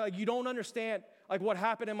sitting here going, like, you don't understand like what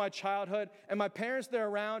happened in my childhood. And my parents, they're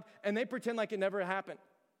around and they pretend like it never happened.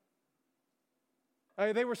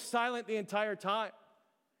 They were silent the entire time.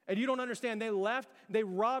 And you don't understand. They left. They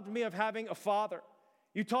robbed me of having a father.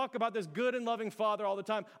 You talk about this good and loving father all the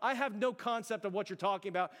time. I have no concept of what you're talking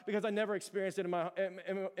about because I never experienced it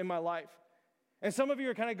in my life. And some of you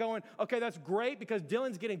are kind of going, okay, that's great because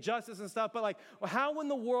Dylan's getting justice and stuff, but like, well, how in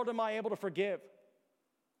the world am I able to forgive?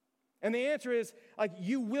 And the answer is, like,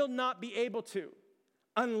 you will not be able to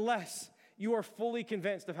unless you are fully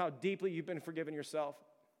convinced of how deeply you've been forgiven yourself.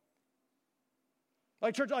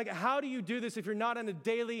 Like, church, like, how do you do this if you're not in a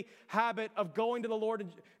daily habit of going to the Lord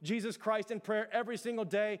Jesus Christ in prayer every single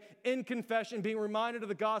day, in confession, being reminded of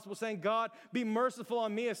the gospel, saying, God, be merciful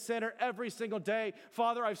on me, a sinner, every single day.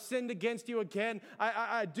 Father, I've sinned against you again.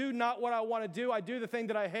 I do not what I want to do. I do the thing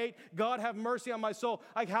that I hate. God, have mercy on my soul.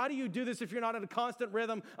 Like, how do you do this if you're not in a constant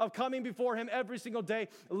rhythm of coming before Him every single day,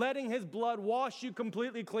 letting His blood wash you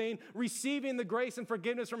completely clean, receiving the grace and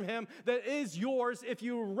forgiveness from Him that is yours if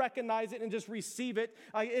you recognize it and just receive it?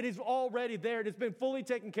 It is already there. It has been fully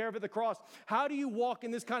taken care of at the cross. How do you walk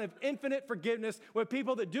in this kind of infinite forgiveness with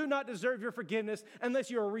people that do not deserve your forgiveness unless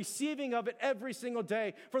you're receiving of it every single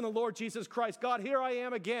day from the Lord Jesus Christ? God, here I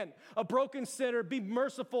am again, a broken sinner. Be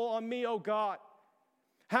merciful on me, oh God.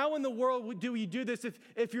 How in the world do we do this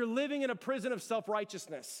if you're living in a prison of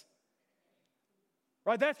self-righteousness?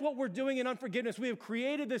 Right, that's what we're doing in unforgiveness. We have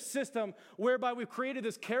created this system whereby we've created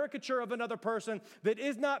this caricature of another person that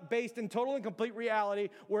is not based in total and complete reality,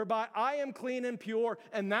 whereby I am clean and pure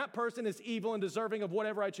and that person is evil and deserving of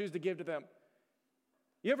whatever I choose to give to them.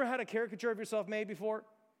 You ever had a caricature of yourself made before?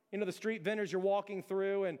 You know, the street vendors you're walking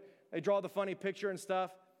through and they draw the funny picture and stuff.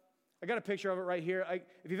 I got a picture of it right here.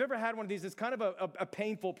 If you've ever had one of these, it's kind of a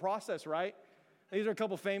painful process, right? These are a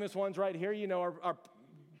couple famous ones right here. You know, our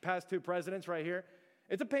past two presidents right here.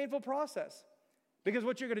 It's a painful process because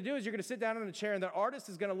what you're going to do is you're going to sit down in a chair and the artist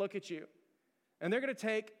is going to look at you and they're going to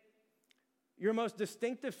take your most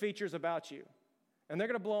distinctive features about you and they're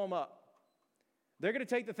going to blow them up. They're going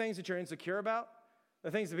to take the things that you're insecure about,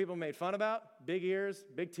 the things that people made fun about, big ears,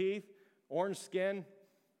 big teeth, orange skin,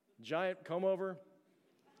 giant comb over,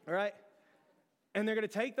 all right? And they're going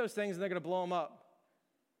to take those things and they're going to blow them up.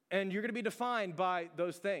 And you're going to be defined by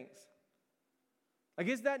those things. Like,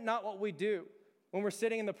 is that not what we do when we're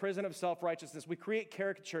sitting in the prison of self-righteousness? We create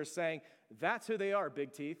caricatures saying, that's who they are,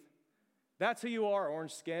 big teeth. That's who you are,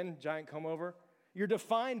 orange skin, giant comb over. You're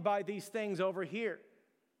defined by these things over here.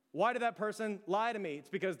 Why did that person lie to me? It's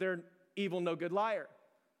because they're an evil, no good liar.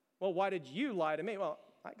 Well, why did you lie to me? Well,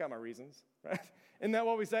 I got my reasons, right? Isn't that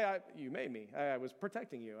what we say? You made me. I was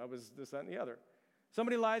protecting you. I was this, that, and the other.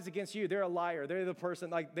 Somebody lies against you, they're a liar. They're the person,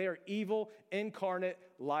 like they are evil, incarnate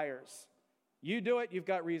liars. You do it, you've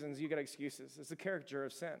got reasons, you got excuses. It's a caricature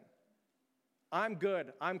of sin. I'm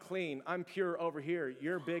good, I'm clean, I'm pure over here.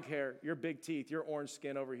 You're big hair, you're big teeth, you're orange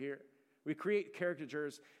skin over here. We create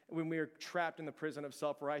caricatures when we are trapped in the prison of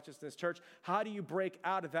self-righteousness. Church, how do you break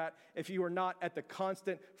out of that if you are not at the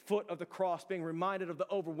constant foot of the cross, being reminded of the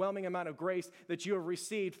overwhelming amount of grace that you have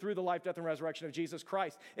received through the life, death, and resurrection of Jesus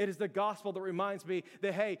Christ? It is the gospel that reminds me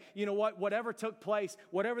that, hey, you know what? Whatever took place,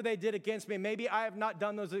 whatever they did against me, maybe I have not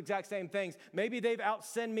done those exact same things. Maybe they've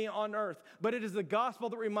outsinned me on earth. But it is the gospel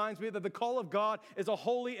that reminds me that the call of God is a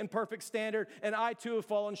holy and perfect standard, and I too have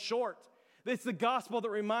fallen short. It's the gospel that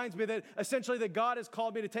reminds me that essentially that God has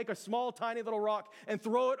called me to take a small, tiny little rock and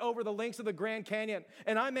throw it over the links of the Grand Canyon.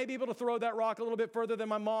 And I may be able to throw that rock a little bit further than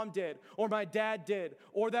my mom did, or my dad did,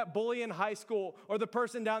 or that bully in high school, or the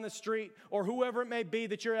person down the street, or whoever it may be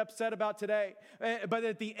that you're upset about today. But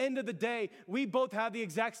at the end of the day, we both have the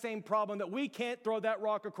exact same problem that we can't throw that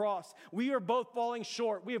rock across. We are both falling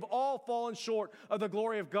short. We have all fallen short of the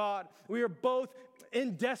glory of God. We are both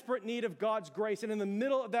in desperate need of God's grace. And in the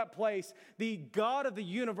middle of that place, the God of the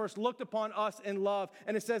universe looked upon us in love.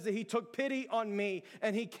 And it says that he took pity on me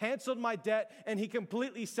and he canceled my debt and he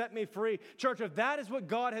completely set me free. Church, if that is what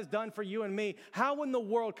God has done for you and me, how in the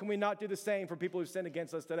world can we not do the same for people who sin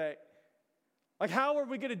against us today? Like, how are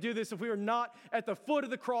we going to do this if we are not at the foot of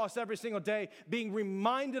the cross every single day, being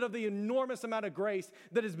reminded of the enormous amount of grace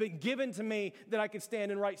that has been given to me that I can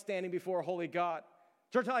stand in right standing before a holy God?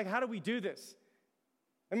 Church, like, how do we do this?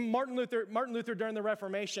 And Martin Luther during the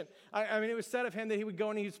Reformation, I mean, it was said of him that he would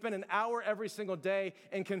go and he would spend an hour every single day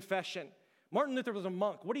in confession. Martin Luther was a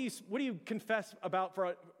monk. What do you confess about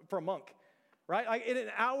for a monk? Right? Like in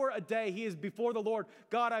an hour a day, he is before the Lord.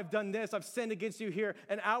 God, I've done this. I've sinned against you here.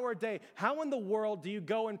 An hour a day. How in the world do you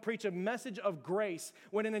go and preach a message of grace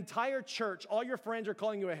when an entire church, all your friends are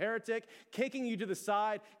calling you a heretic, kicking you to the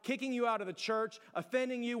side, kicking you out of the church,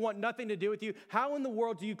 offending you, want nothing to do with you? How in the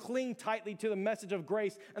world do you cling tightly to the message of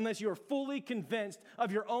grace unless you are fully convinced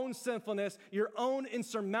of your own sinfulness, your own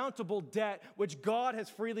insurmountable debt, which God has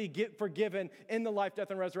freely forgiven in the life,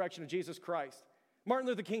 death, and resurrection of Jesus Christ? Martin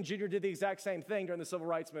Luther King Jr. did the exact same thing during the Civil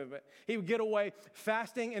Rights Movement. He would get away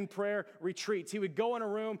fasting and prayer retreats. He would go in a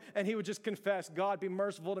room and he would just confess, God, be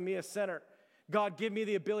merciful to me, a sinner. God, give me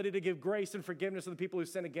the ability to give grace and forgiveness to the people who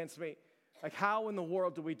sin against me. Like, how in the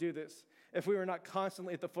world do we do this if we were not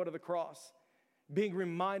constantly at the foot of the cross, being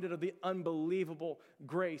reminded of the unbelievable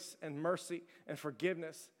grace and mercy and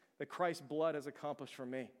forgiveness that Christ's blood has accomplished for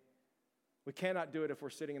me? We cannot do it if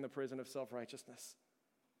we're sitting in the prison of self-righteousness.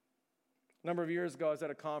 A number of years ago, I was at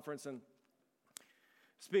a conference, and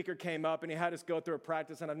a speaker came up, and he had us go through a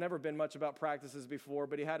practice, and I've never been much about practices before,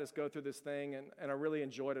 but he had us go through this thing, and I really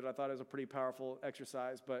enjoyed it. I thought it was a pretty powerful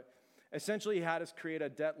exercise, but essentially he had us create a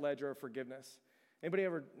debt ledger of forgiveness. Anybody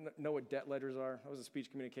ever know what debt ledgers are? I was a speech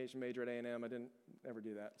communication major at A&M. I didn't ever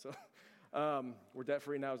do that, so we're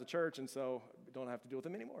debt-free now as a church, and so we don't have to deal with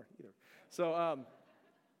them anymore either. So,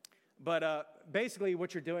 basically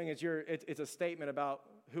what you're doing is it's a statement about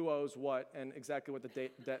who owes what and exactly what the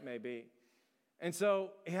debt may be. And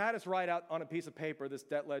so he had us write out on a piece of paper this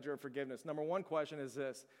debt ledger of forgiveness. Number one question is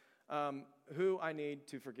this: who I need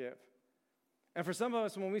to forgive. And for some of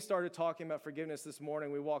us, when we started talking about forgiveness this morning,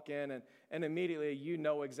 we walk in and immediately you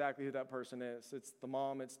know exactly who that person is. It's the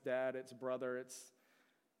mom, it's dad, it's brother, it's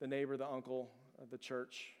the neighbor, the uncle, the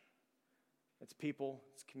church. It's people,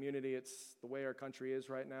 it's community, it's the way our country is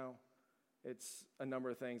right now. It's a number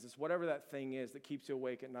of things. It's whatever that thing is that keeps you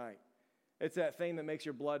awake at night. It's that thing that makes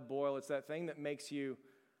your blood boil. It's that thing that makes you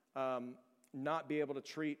not be able to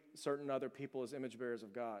treat certain other people as image bearers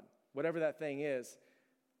of God. Whatever that thing is,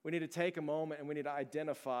 We need to take a moment and we need to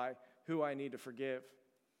identify who I need to forgive.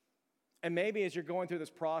 And maybe as you're going through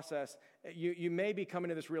this process, you may be coming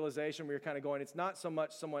to this realization where you're kind of going, it's not so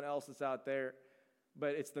much someone else that's out there,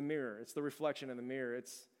 but it's the mirror. It's the reflection in the mirror.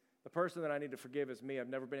 It's the person that I need to forgive is me. I've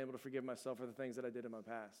never been able to forgive myself for the things that I did in my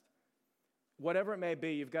past. Whatever it may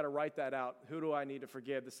be, you've got to write that out. Who do I need to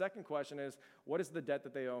forgive? The second question is, what is the debt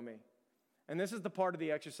that they owe me? And this is the part of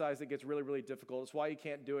the exercise that gets really, really difficult. It's why you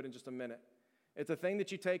can't do it in just a minute. It's a thing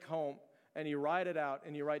that you take home and you write it out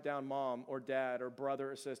and you write down mom or dad or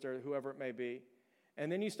brother or sister, whoever it may be.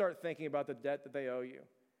 And then you start thinking about the debt that they owe you.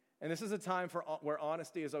 And this is a time where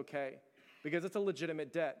honesty is okay because it's a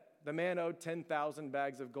legitimate debt. The man owed 10,000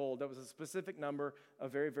 bags of gold. That was a specific number, a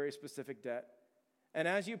very, very specific debt. And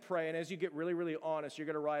as you pray and as you get really, really honest, you're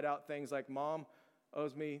going to write out things like, Mom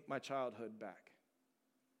owes me my childhood back.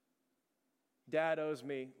 Dad owes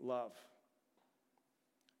me love.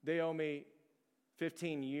 They owe me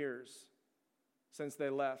 15 years since they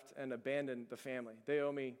left and abandoned the family. They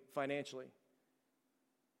owe me financially.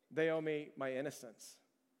 They owe me my innocence.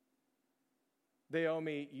 They owe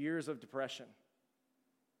me years of depression.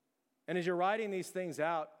 And as you're writing these things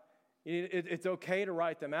out, it's okay to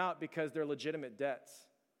write them out because they're legitimate debts.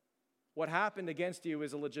 What happened against you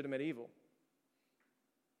is a legitimate evil.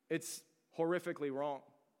 It's horrifically wrong.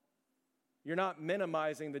 You're not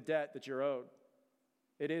minimizing the debt that you're owed.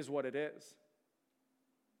 It is what it is.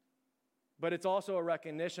 But it's also a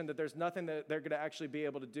recognition that there's nothing that they're going to actually be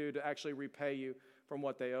able to do to actually repay you from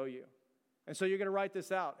what they owe you. And so you're going to write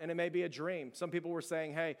this out, and it may be a dream. Some people were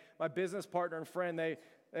saying, hey, my business partner and friend, they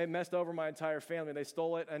messed over my entire family. They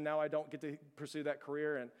stole it, and now I don't get to pursue that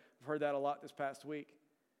career, and I've heard that a lot this past week.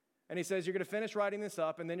 And he says, you're going to finish writing this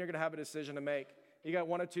up, and then you're going to have a decision to make. You got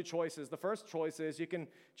one of two choices. The first choice is you can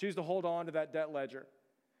choose to hold on to that debt ledger.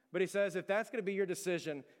 But he says, if that's going to be your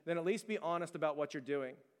decision, then at least be honest about what you're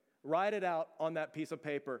doing. Write it out on that piece of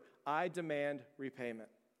paper. I demand repayment.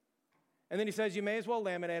 And then he says, you may as well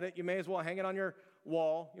laminate it. You may as well hang it on your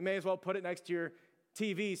wall. You may as well put it next to your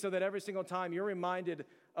TV so that every single time you're reminded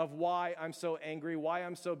of why I'm so angry, why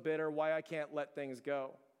I'm so bitter, why I can't let things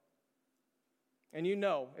go. And you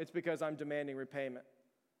know it's because I'm demanding repayment.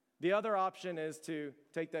 The other option is to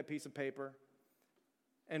take that piece of paper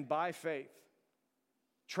and by faith,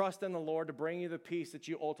 trust in the Lord to bring you the peace that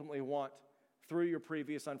you ultimately want through your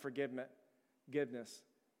previous unforgiveness,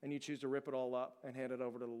 and you choose to rip it all up and hand it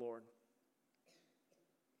over to the Lord.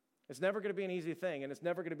 It's never going to be an easy thing, and it's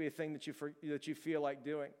never going to be a thing that you feel like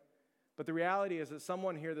doing. But the reality is that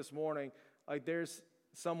someone here this morning, like there's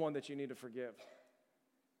someone that you need to forgive.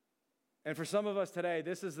 And for some of us today,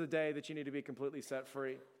 this is the day that you need to be completely set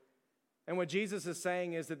free. And what Jesus is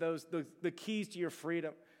saying is that the keys to your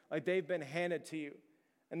freedom, like they've been handed to you.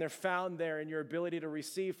 And they're found there in your ability to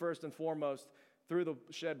receive first and foremost through the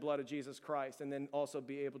shed blood of Jesus Christ, and then also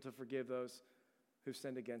be able to forgive those who've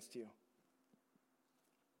sinned against you.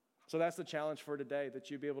 So that's the challenge for today, that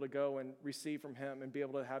you be able to go and receive from him and be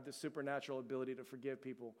able to have this supernatural ability to forgive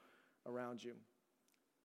people around you.